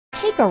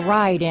Take a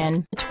ride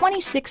in the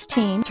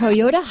 2016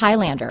 Toyota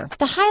Highlander.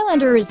 The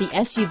Highlander is the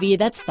SUV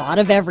that's thought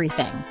of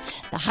everything.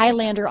 The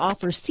Highlander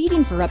offers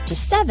seating for up to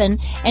 7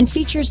 and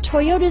features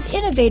Toyota's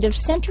innovative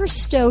center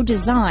stow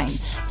design.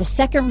 The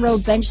second row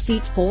bench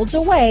seat folds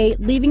away,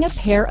 leaving a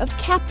pair of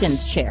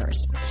captain's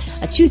chairs.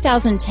 A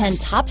 2010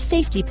 top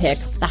safety pick,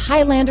 the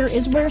Highlander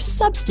is where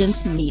substance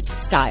meets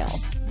style.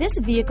 This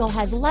vehicle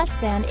has less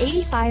than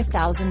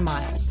 85,000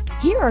 miles.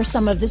 Here are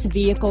some of this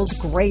vehicle's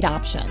great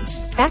options: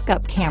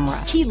 backup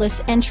camera, keyless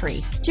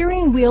entry,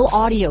 steering wheel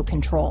audio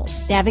controls,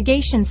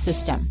 navigation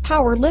system,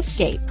 power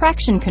liftgate,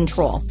 traction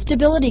control,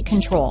 stability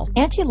control,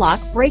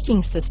 anti-lock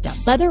braking system,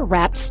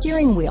 leather-wrapped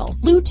steering wheel,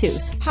 Bluetooth,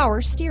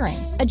 power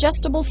steering,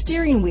 adjustable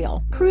steering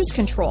wheel, cruise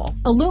control,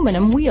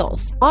 aluminum wheels,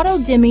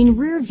 auto-dimming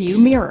rear view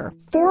mirror,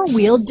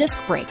 4-wheel disc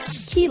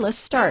brakes, keyless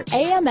start,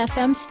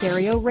 AM/FM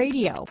stereo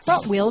radio,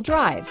 front-wheel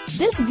drive.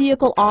 This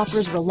vehicle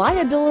offers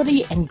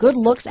reliability and good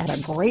looks at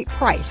a great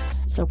price.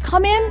 So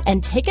come in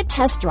and take a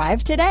test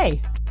drive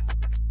today.